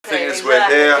thing is we're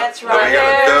here, That's and we're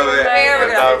going to do it, Very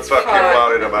and good. don't fucking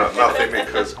worry about nothing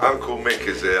because Uncle Mick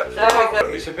is here.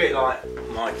 It's a bit like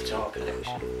my guitar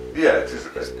collection. Yeah, it is a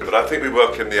bit. But I think we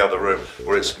work in the other room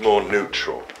where it's more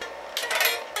neutral.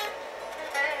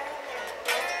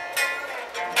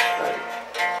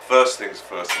 First things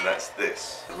first, and that's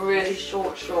this. Really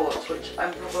short shorts, which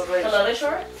I'm probably... A little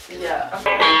short? Yeah.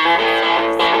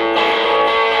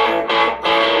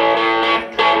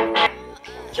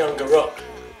 Jungle Rock.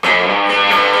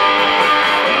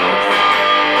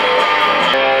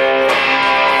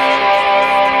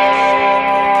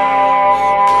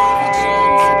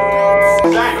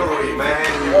 Zachary, man,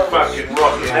 you fucking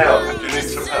rocking hell. Do you need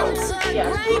some help?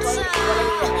 Yeah.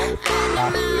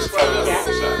 This phone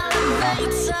doesn't say.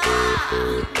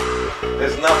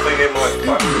 There's nothing in my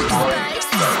fucking mind.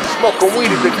 Smoking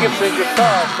weed at the Gibson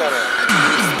Guitar Center.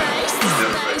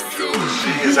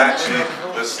 She is actually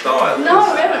the style. No, I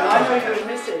haven't. I know who it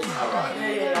misses. Alright.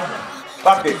 Yeah.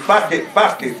 Fuck it,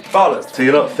 bollocks. So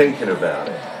you're not thinking about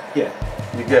it? Yeah.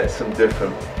 You get some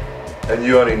different, and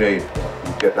you only need,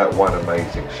 you get that one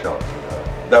amazing shot, you know.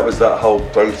 That was that whole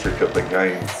basic of the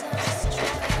game.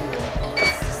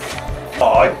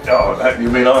 Oh, you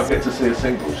mean I get to see a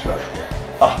single show?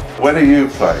 Oh, when are you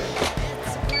playing?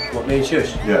 What, me and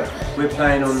Shush? Yeah. We're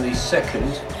playing on the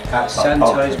 2nd at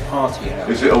Santo's Party House.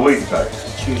 Is it a weekday?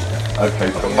 Tuesday. Okay,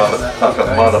 so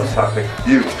motherfucking,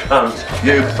 you cunt,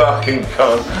 you fucking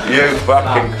cunt, you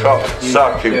fucking cock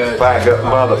sucking faggot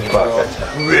motherfucker.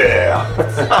 Yeah.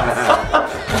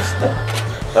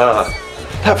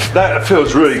 That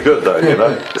feels really good though, you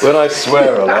know. When I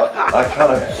swear a lot, I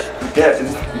kind of get, you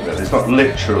know, it's not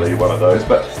literally one of those,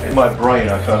 but in my brain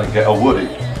I kind of get a Woody.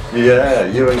 Yeah,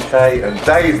 you and Kate and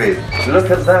David. Look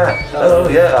at that. Oh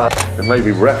yeah. It may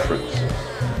be reference,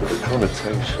 but the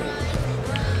connotation.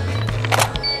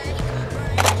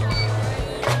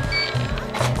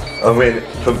 I mean,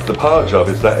 the part job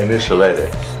is that initial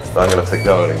edit. I'm going to have to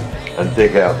go in and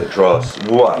dig out the dross.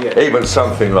 What? Yeah. Even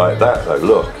something like that though,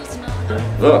 look.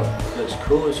 Look. Looks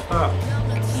cool as fuck.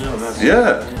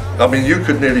 Yeah. I mean, you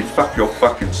could nearly fuck your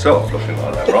fucking self looking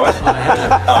like that, right?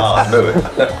 Ah, I knew it.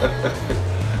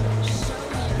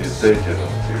 You did, you know.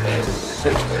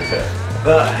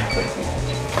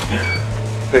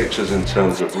 Pictures in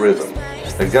terms of rhythm.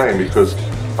 Again, because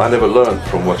I never learned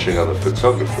from watching other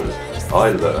photographers.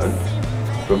 I learned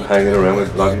from hanging around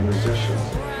with bloody musicians.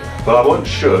 But I want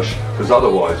shush, because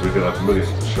otherwise we're going to have millions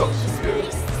of shots of you.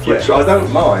 Which I don't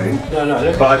mind,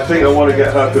 but I think I want to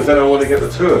get her, because then I want to get the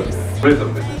two of you.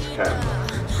 Rhythm with this camera,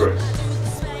 Chris.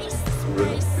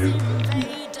 Rhythm,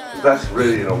 beautiful. That's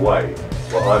really, in a way,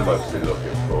 what I'm mostly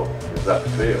looking for, is that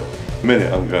feel.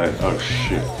 Minute I'm going, oh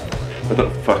shit,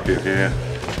 fuck it here.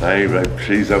 Hey,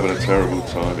 she's having a terrible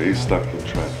time, he's stuck in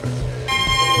traffic.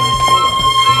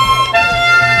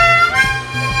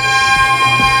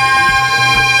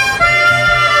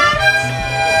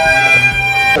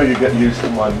 So you get used to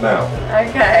my mouth.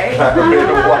 Okay. That would be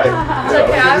the way. It's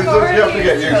okay, I'm already you have to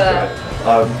get used to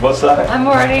it. What's that? I'm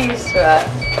already used to it.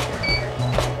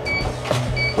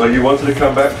 Well, you wanted to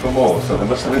come back for more, so there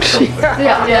must have been something.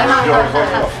 Yeah.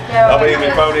 I mean,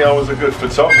 if only I was a good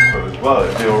photographer as well,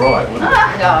 it'd be alright, wouldn't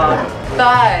it? No,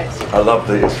 but... I love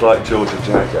the, it's like Georgia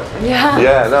Jagger. Yeah.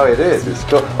 Yeah, no, it is. It's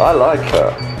cool. I like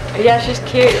her. Yeah, she's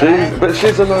cute. But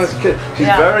she's a nice kid. She's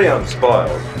very unspoiled.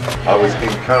 I was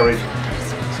encouraged,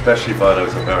 especially by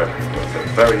those Americans, they're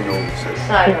very normative.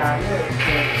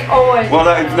 Always. Well,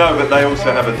 no, but they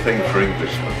also have a thing for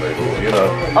Englishmen, you know.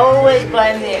 Always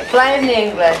blame the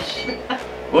English.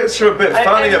 Well, it's a bit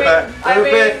funny about. I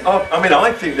mean,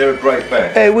 I think they're a great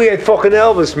band. Hey, we had fucking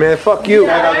Elvis, man. Fuck you.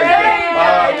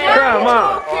 Come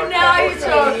on. Now you're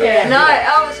talking. No,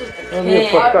 Elvis was the king.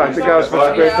 I think I was A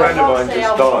great friend of mine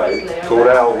just died called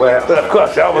Al West. But of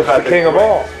course, Elvis was the king of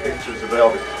all. Pictures of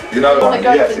Elvis. You know one?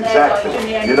 Yes, exactly.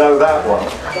 You know that one.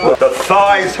 The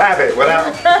thighs have it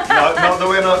without. No, not that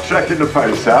we're not checking the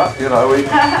face out. You know,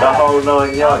 the whole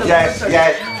 9 yards. Yes.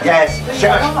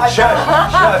 Shush.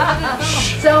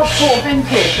 Self-taught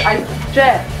vintage.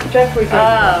 Jeffrey. Oh,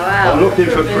 wow. I'm looking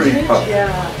for pretty punk.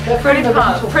 Pretty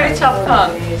punk. Pretty tough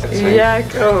punk. Yeah,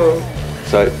 cool.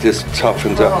 So it just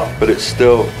toughened up, but it's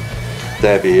still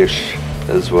Debbie-ish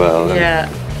as well. Yeah.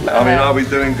 I mean, are we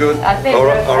doing good? I think or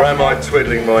am I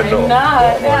twiddling my knob? No,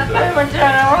 I think we're doing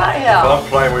all right here. I'm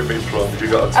playing with me plums, you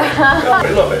got to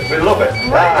tell me. We love it.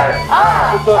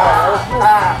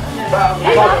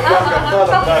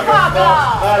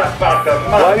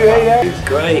 Why do you hate that? It's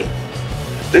great.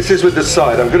 This is with the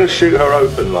side. I'm going to shoot her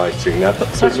open lighting now.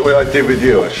 This is the way I did with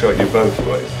you. I shot you both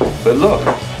ways. But look,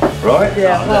 right?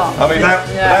 Yeah, what? I mean,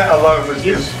 that alone was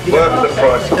just worth the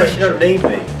price of You it. don't need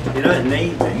me. You don't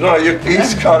need me. No,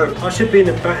 he's kind of. I should be in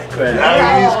the background. No,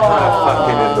 he's kind of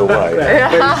fucking in the way.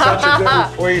 Background. But he's such a little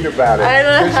queen about it.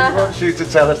 Because he wants you to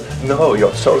tell us, no,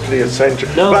 you're totally essential.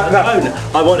 No, but,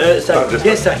 I want her to say, No, just-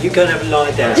 yes, Zak, you go and have a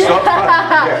lie down. Stop.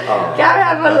 Yeah, oh. Go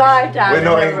have a lie down. We're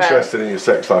not in the road. interested in your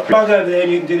sex life. I'll go over there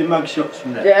and you can do the mug shots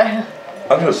from there. Yeah.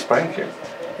 I'm going to spank him.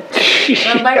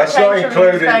 Well, make That's not sense of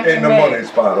included spanking in the me.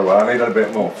 monies, by the way. I need a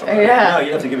bit more for that. No, Yeah.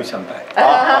 you have to give me some back.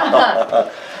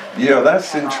 Yeah,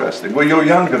 that's interesting. Well, you're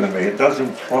younger than me. It does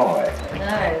imply. No,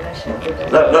 that should be good.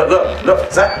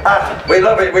 Look, Zak, we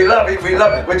love it, we love it, we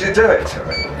love it. Would you do it to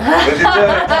me? Would you do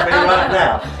it to me right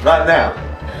now? Right now?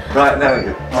 Right now,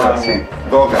 you sexy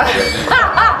bog.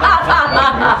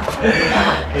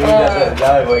 He doesn't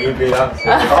know what you've been up to.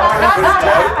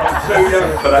 I'm too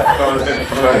young for that kind of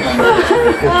information.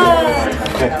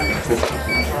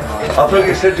 I thought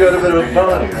you said you had a bit of a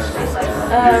party.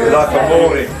 Like a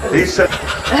morning. He said,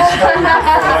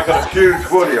 I got a huge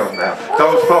woody on now.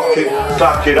 Don't fucking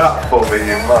fuck it up for me,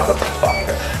 you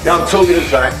motherfucker. Yeah, I'm talking to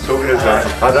Zak,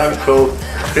 I don't call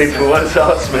people once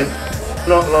ask me.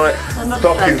 Not like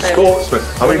fucking sportsmen.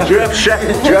 I mean, do you have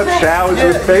showers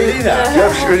with feet?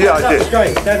 Yeah, I did.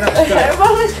 Straight, stand up straight.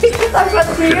 Well, it's because I've got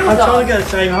the heels I'm trying on. to go the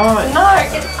same height. No,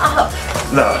 get up.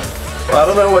 No. I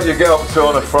don't know what you get up to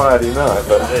on a Friday night,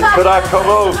 but could I come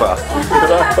over?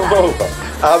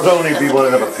 I'd only be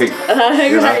wanting to have a peek.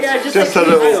 You know? Yeah, just a Hang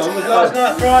little. on, was last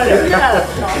night Friday? Yeah.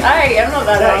 Hey, I'm not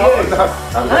that old.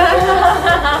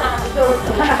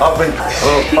 I've been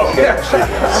fucking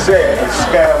sit and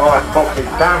scare my fucking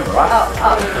camera.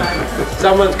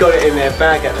 Someone's got it in their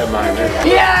bag at the moment.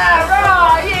 Yeah,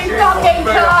 right, you fucking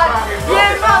cunt! You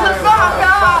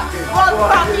motherfucker! What the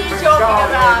fuck are you talking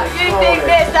about? You think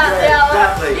this, that, the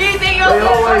other? You think you're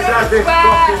always have this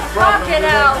fucking problem. Fucking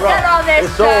hell, get on this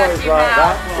It's always turkey like now.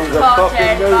 that. He's a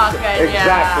fucking nuisance.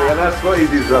 Exactly, and that's what he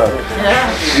deserves.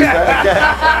 You better get.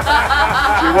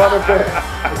 Do you want a bit?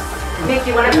 Mick,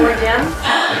 you want it more again?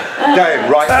 Damn,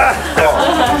 right.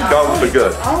 Gone for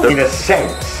good. In a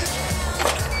sense,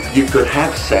 you could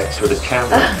have sex with a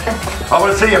camera. I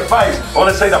want to see your face. I want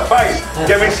to see the face.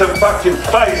 Give me some fucking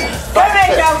face.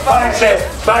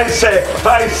 Face it.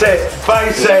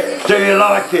 Do you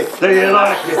like it? Do you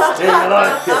like it? Do you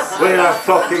like it? We don't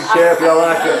fucking care if you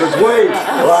like it, because we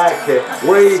like it.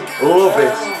 We love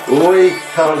it. We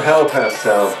can't help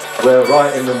ourselves. We're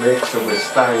right in the mix and we're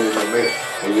staying in the mix.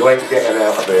 And you ain't getting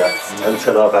out of there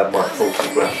until I've had my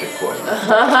photographic point.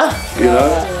 You know?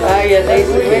 Oh yeah, these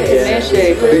are wicked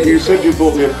issues. You said you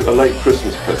bought me a late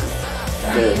Christmas present.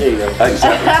 Yeah, here you go.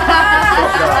 Exactly.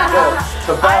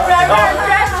 I've never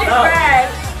dressed you, Fred.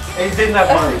 He didn't have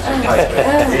money to pay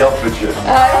me. He offered you.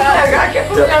 I can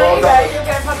put it on eBay, you'll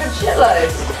get fucking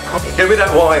shitloads. Give me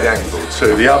that wide angle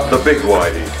too, the big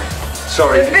widey.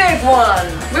 Sorry. The big one.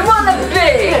 We want the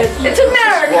big. It's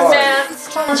America, man.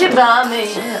 Won't you buy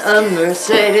me a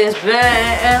Mercedes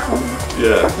Benz?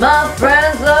 Yeah. My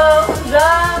friends all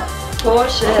drive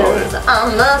Porsches. I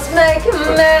must make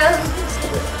amends.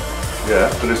 Yeah,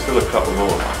 but there's still a couple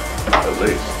more, at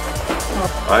least.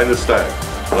 I understand.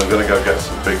 I'm going to go get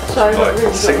some big, like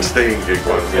 16 gig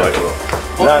ones later on.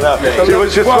 No. He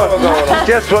was just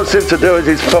wants him to do as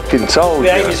he's fucking told.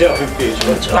 Behave yourself in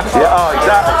future. Yeah, oh,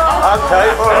 exactly. Okay,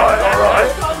 all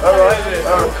right.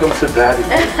 Come to Daddy.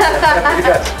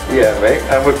 Yeah, mate.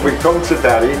 And if we come to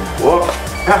Daddy, what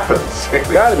happens?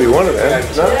 Gotta be one of them.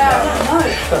 No?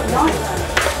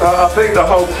 I think the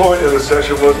whole point of the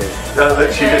session was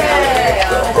that she didn't.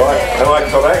 Right? Am I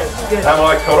correct? Am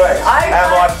I correct?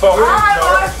 Am I fucking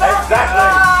correct?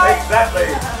 Exactly.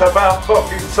 It's about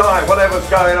fucking time. Whatever's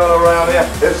going on around here,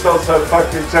 it's not so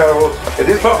fucking terrible.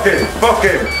 It is fucking.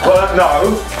 Well,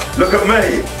 no. Look at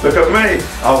me.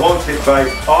 I want it, babe.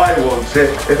 I want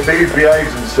it. If he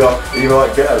behaves himself, he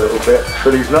might get a little bit,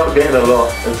 but he's not getting a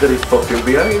lot until he fucking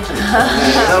behaves himself.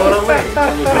 You know what I mean?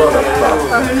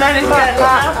 And then it's going to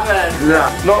happen. No,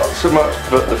 not so much,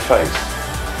 but the face.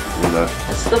 You know,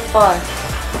 It's the fun.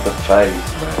 the face.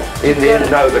 In the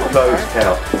end, no, the clothes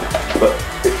count. But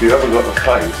if you haven't got the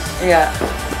face, Yeah.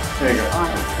 There you go.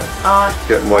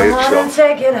 get my I itch wanna off.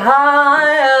 take it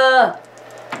higher.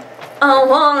 I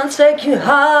wanna take you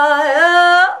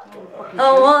higher.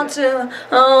 I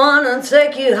wanna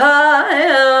take you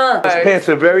higher. His pants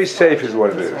are very safe is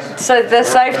what it is. So they're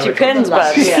safety pins,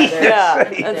 bud. Yeah,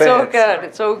 it's all good.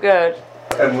 It's all good.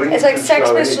 And when It's you like can Sex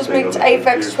show Pistols anything meets on the Aphex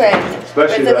computer, Twin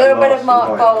especially with a that little bit of last Mark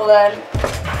line, Bolan.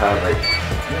 how they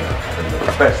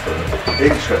best of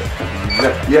it. Interesting.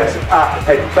 Yes.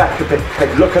 Hey, back a bit. Hey,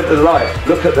 look at the light.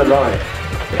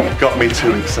 got me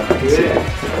too excited. Yeah,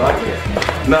 I like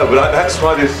it. No, but that's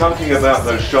why there's something about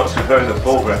those shots with her in the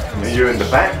foreground and you're in the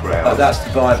background. Oh, that's the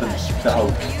vibe and the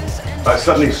whole. I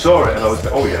suddenly saw it and I was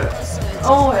like, oh yeah.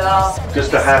 Oh yeah.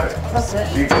 Just to have it. That's it.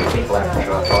 You can be Claptrap,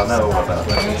 I know all about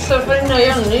that. So funny, no,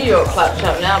 you're on New York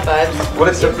Claptrap now, babes. Well,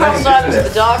 it's a blend, Crossed over isn't to it?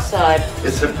 the dark side.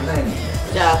 It's a blend.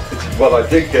 Yeah. Well, I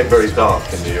did get very dark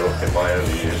in New York in my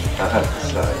early years, I have to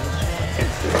say.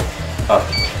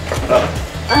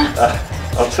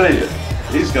 I'll tell you,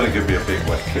 he's going to give me a big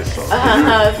wet kiss on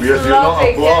it. You're not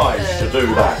obliged to do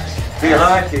that. Do you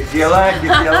like it? Do you like it? Do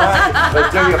you like it?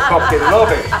 But do you fucking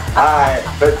love it? Aye,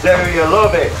 but do you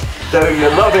love it? Do you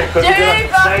love it? Do you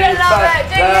fucking love it?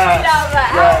 Do you love it?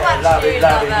 How much do you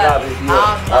love it?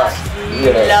 How much do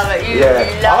you love it? You love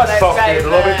it, I fucking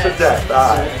love it to death.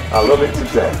 Aye, I love it to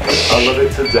death. I love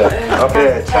it to death. I'm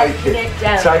here, take it.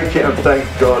 Take it and thank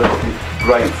God and be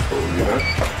grateful, you know?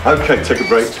 Okay, take a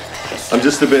break. I'm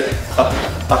just a bit,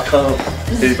 I can't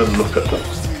even look at them.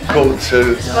 Called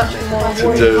to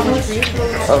do.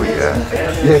 Oh yeah.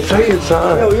 Yeah, take your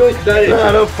time. No, we always done it.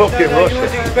 No, don't fucking rush You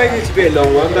always it. expect it to be a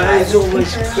long one, but it's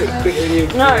always quicker than you.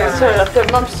 No, sorry,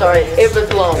 I'm sorry. It was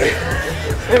long.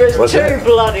 It was too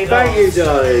bloody long. Thank you,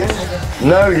 darling.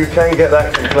 No, you can't get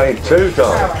that complaint too,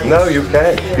 darling. No, you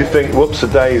can't. You think,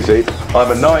 whoops-a-daisy,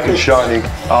 I'm a knight in shining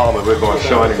armour with my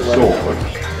shining sword.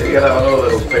 You can have another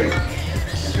little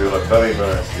piece. You're a very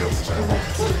nice young man.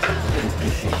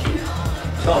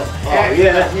 Oh,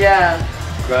 yeah. Yeah.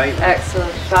 Great.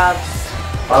 Excellent, Babs.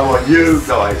 I want you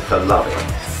guys to love it.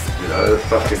 You know, the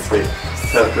fucking thing.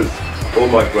 Because all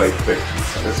my great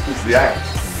pictures, that's because the act,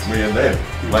 me and them,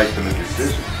 making the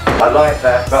decision. I like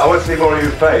that, but I want to see more of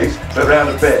your face, but round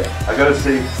a bit. I got to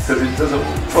see, because it doesn't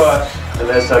work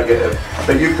unless I get it.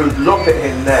 But you can look at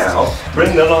him now,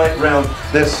 bring the light round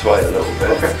this way a little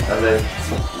bit, and then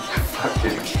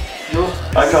fucking.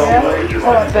 I can't believe you.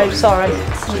 Alright, babe, sorry.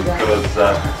 Because,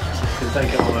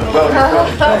 Take it on over. well,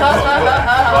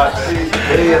 right, see,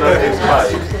 he and his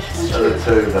mate are the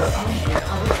two that.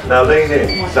 Now lean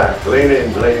in, Zak, lean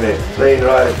in, lean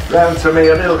right. Round to me,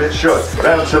 a little bit short,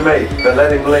 round to me, but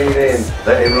let him lean in,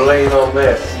 let him lean on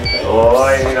this,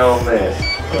 lean on this.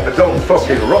 But don't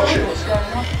fucking rush it.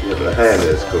 Yeah, but the hand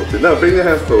is cool. No, bring the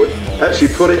hand forward.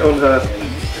 Actually put it on her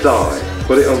thigh,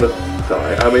 put it on the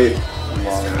thigh. I mean,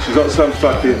 she's got some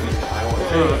fucking...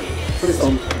 Put it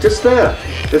on, just there.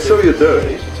 That's all you're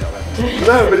doing.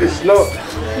 No, but it's not.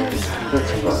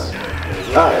 That's fine.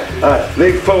 Alright,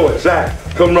 lean forward, Zak.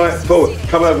 Come right forward.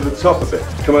 Come over the top of it.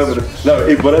 Come over the. No,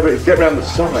 whatever it is. Get round the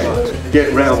side.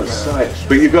 Get round the side.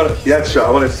 But you've got to. Yeah, that's right. I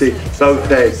want to see both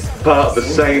legs part of the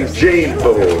same gene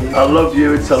pool. I love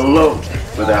you. It's a love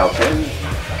without end.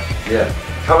 Yeah.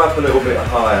 Come up a little bit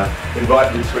higher. In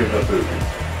right between her boobies.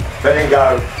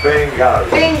 Bingo, bingo.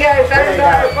 Bingo,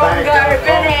 bongo, bongo,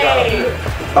 Benny.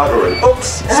 Buggery. Oops,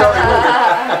 sorry.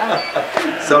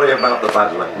 Sorry about the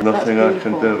bad language. Nothing I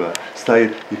can do about it. Stay,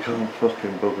 you can't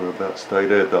fucking bugger about. Stay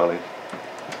there, darling.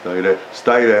 Stay there,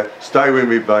 stay there. Stay with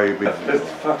me, baby. It's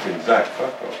fucking Zak,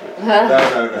 fuck off it.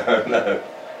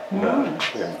 No.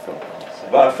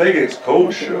 But I think it's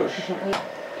called Shush.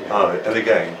 Oh, and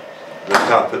again, look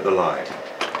up at the light.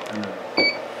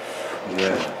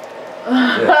 Yeah.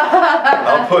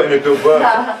 I'll put in a good word.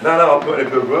 No, I'll put in a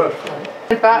good word for you.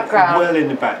 The background. Well in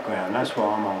the background, that's what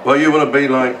I'm on. Well, you want to be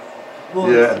like,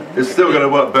 yeah, it's still going to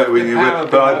work better with you,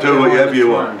 but I do whatever you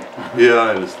want. Yeah,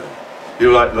 I understand.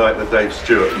 You like the Dave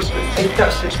Stewart speech. It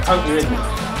does, it's totally in.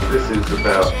 This is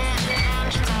about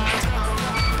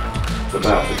the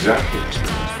jacket.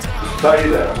 Stay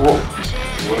there. Whoa.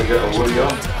 You want to get a woolly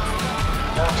on?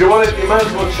 Do you want it? You may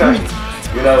as well change.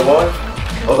 You know why?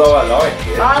 Although I like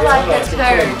it. I like it too.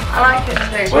 I like it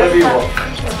too. Whatever you want.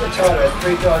 There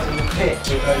 3 guys in the pit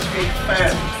with those big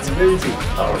fans, the movie,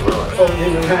 Oh, right.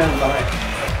 following around like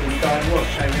in Guy Ross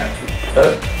came out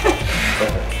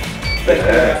Very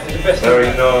nice. It's the best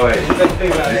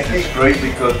thing about that This gig. is great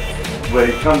because when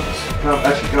it comes,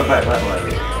 actually go back that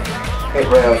way. Get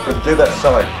round, but do that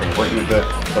side thing, what you do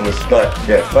on the side.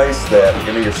 Yeah, face there,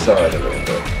 give me your side a little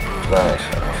bit. Right.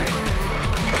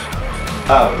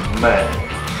 Oh man.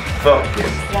 Fuck it.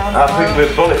 I think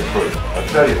we're bulletproof. I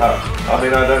tell you how. I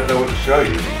mean, I don't know what to show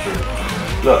you.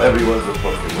 Look, everyone's a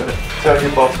fucking winner. Turn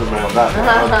your bottom round that way.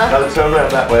 No, turn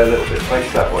around that way a little bit. Face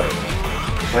that way.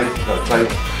 Face.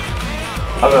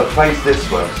 Oh no, face this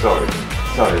way. Sorry.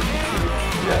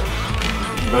 Yeah.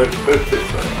 Move this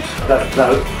way. No,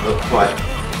 not quite.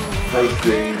 Face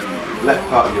the left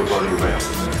part of your body round.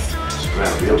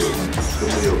 Round the other one.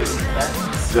 Come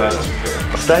the other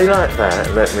one. Stay like that.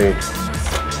 Let me.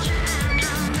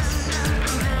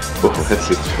 Oh, that's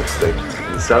interesting.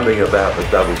 something about the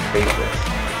double pinkness.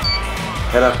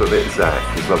 Head up a bit,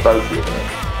 Zak, because we're both here.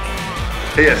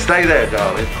 Here, stay there,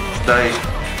 darling. Stay.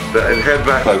 And head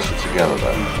back closer together,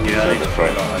 though. Yeah, the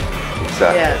front.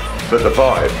 Exactly. Yeah. But the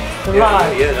vibe. The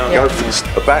vibe. Go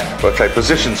for the back. Okay,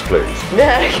 positions, please.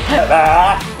 Yeah.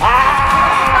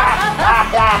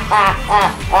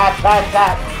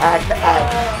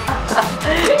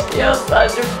 You're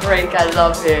such a freak, I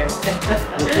love you.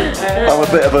 I'm a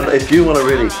bit of an, if you want a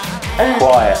really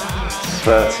quiet,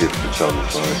 furtive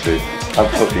photographer, I'm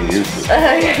fucking useless.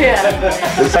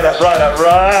 Yeah. Let's say that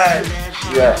right.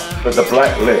 Yeah, but the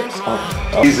black lips.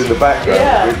 He's in the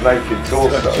background with naked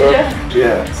torso.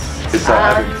 Yeah. It's like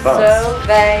having fun. So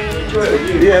vain.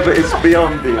 Yeah, but it's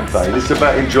beyond being vain. It's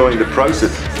about enjoying the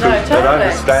process. No, totally. And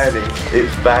understanding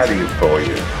its value for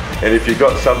you. And if you've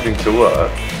got something to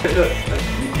work.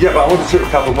 Yeah, but I want to shoot a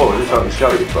couple more just so I can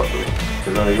show you properly.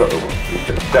 Because I only got the one.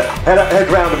 Head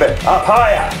round a bit. Up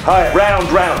higher.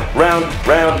 Round,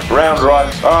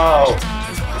 right. Oh.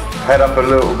 Head up a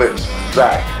little bit,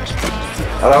 Zak.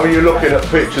 And when you're looking at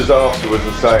pictures afterwards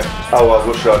and saying, oh, I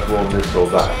wish I'd worn this or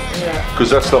that. Because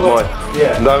that's not my...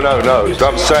 Yeah. No.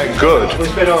 I'm saying good.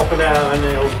 It's been half an hour and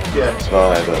it'll... Yeah.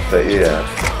 Right, yeah.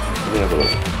 Let me have a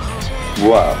look.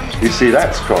 Wow. You see,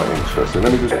 that's quite interesting.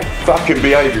 Let me just... Fucking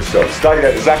behave yourself. Stay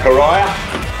there, Zachariah.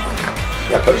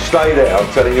 Yeah, but stay there. I'm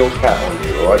telling your cat on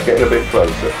you, alright? Getting a bit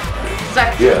closer.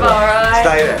 Zachariah.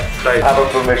 Stay there. Have a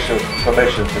permission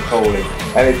to call him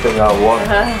anything I want.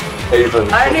 Even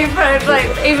consoles.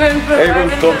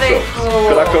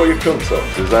 Can I call you consoles?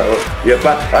 Is that what? Yeah,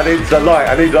 but I need the light.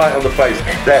 I need light on the face.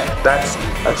 There. That's.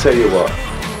 I tell you what.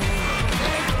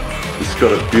 It's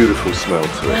got a beautiful smell to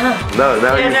it. Now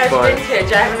you it's find.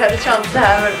 vintage. I haven't had a chance to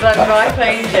have it dry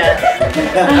cleaned yet.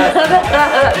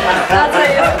 That's how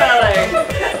you're smelling.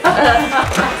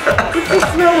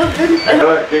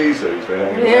 Like geezer who's been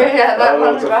hanging around. Yeah, that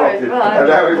one's right. And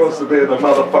now he wants to be in the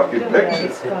motherfucking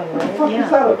pictures. What the fuck is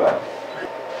that about?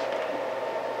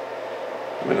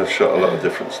 I mean, I've shot a lot of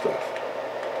different stuff.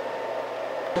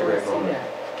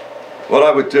 What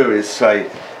I would do is say,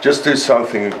 just do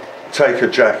something, take a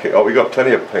jacket. Oh, we got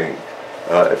plenty of pink.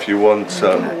 If you want...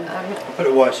 Put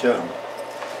a white shirt on.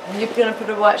 You're going to put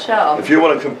a white shirt on? If you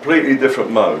want a completely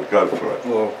different mode, go for it.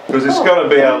 Because it's going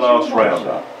to be our last round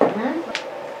up.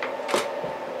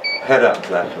 Head up,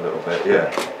 Zak, a little bit,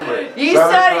 yeah. You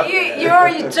said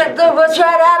you took the words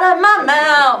right out of my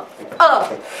mouth. Oh.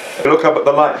 Look up at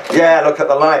the light. Yeah, look at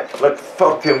the light. Look,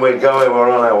 fucking we're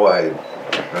on our way.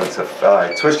 That's a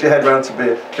fight. Twist your head round to be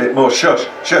a bit more shush.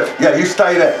 Yeah, you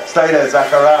stay there,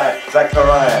 Zachariah.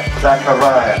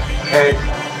 Head.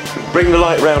 Bring the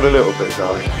light round a little bit,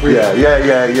 darling. Yeah.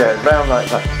 Round like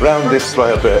that. Round this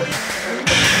way a bit.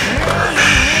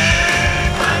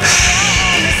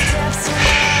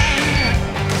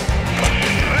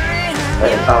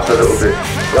 And up a little bit.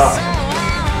 Right.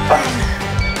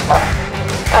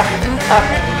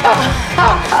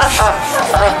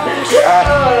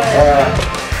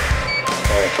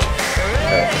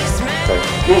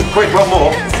 Quick, one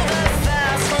more.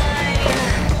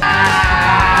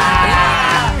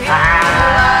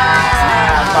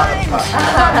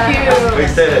 We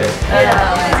did it.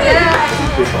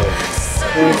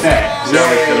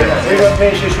 We got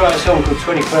finished just write a song called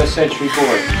 21st Century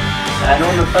Boy. And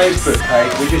on the Facebook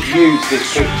page, we just used this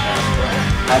picture,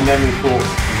 and then we thought,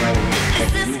 well, we should check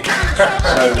with Mick.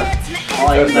 So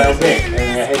I emailed Mick, and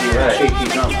I had a cheeky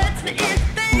number.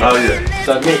 Oh yeah.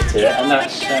 So I nicked it, and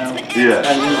that's how. Yeah.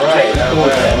 And we checked the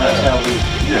chord there, and that's how we.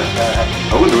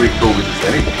 I wouldn't recall with this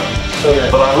any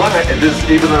time. But I like it. This,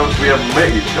 even though we haven't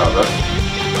met each other,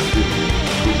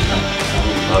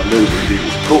 I knew that he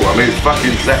was cool. I mean, it's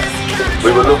fucking Zak.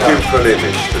 We were looking for an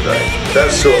image today.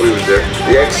 That's what we were doing.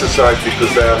 The exercise,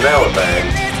 because they are now a band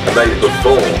and they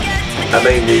perform and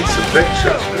they need some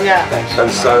pictures. Yeah. And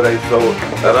so they thought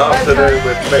an afternoon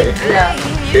with me,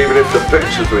 even if the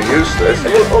pictures were useless,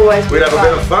 we'd have a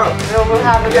bit of fun. We'll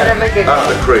have a bit of a good At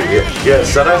the creek, yeah.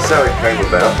 So that's how it came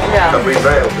about. Yeah. And we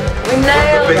nailed it. We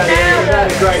nailed it.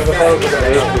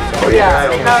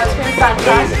 Yeah. No, it's been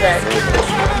fantastic.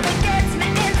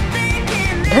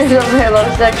 There's definitely a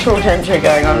lot of sexual tension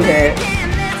going on here.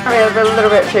 I mean, a little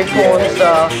bit too porn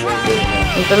stuff.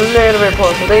 It's a little bit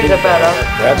porn, so these are better.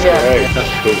 That's great.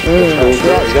 That's cool. That's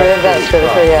good,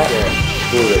 yeah.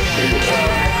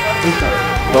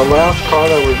 The last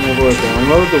card I was able to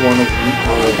download, the one of you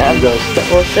guys.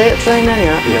 We'll see it soon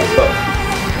anyway.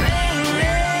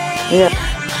 Yeah.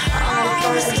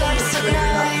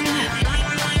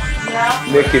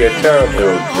 Nicky, a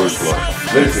terrible brutal one.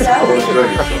 Listen, I was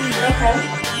ready.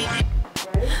 Okay.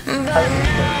 He's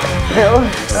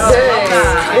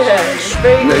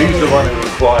the one who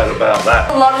inquired about that.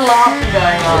 A lot of laughter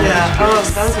going on. Yeah. Oh,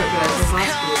 those are good. Those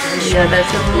last few. Yeah, there's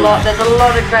a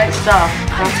lot of great stuff.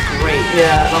 That's great.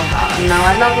 Yeah. I love that. No,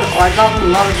 I love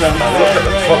a lot of them. Look at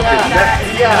the fucking neck.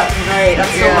 Yeah. That's great.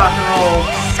 That's so rock and roll.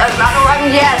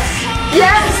 Yes!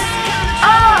 Yes!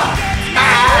 Ah!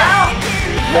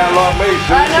 Sound like me,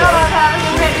 I know I'm having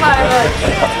a big moment.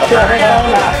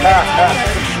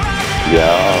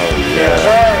 Yeah.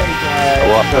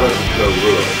 Well, tell us to go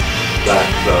ruin that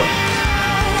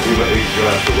he's going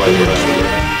to have to wait around.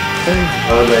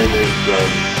 Her name is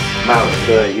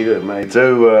Malice. You do it, mate. Do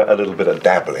a little bit of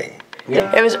dabbling.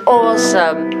 It was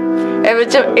awesome.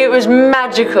 It was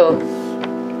magical.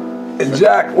 And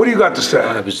Zak, what do you got to say?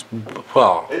 It was,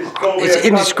 well, it's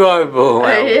indescribable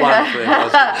how wonderful it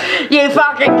was. You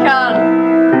fucking cunt.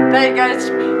 There you go.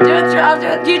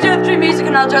 You do it through music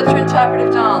and I'll do it through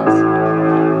interpretive dance.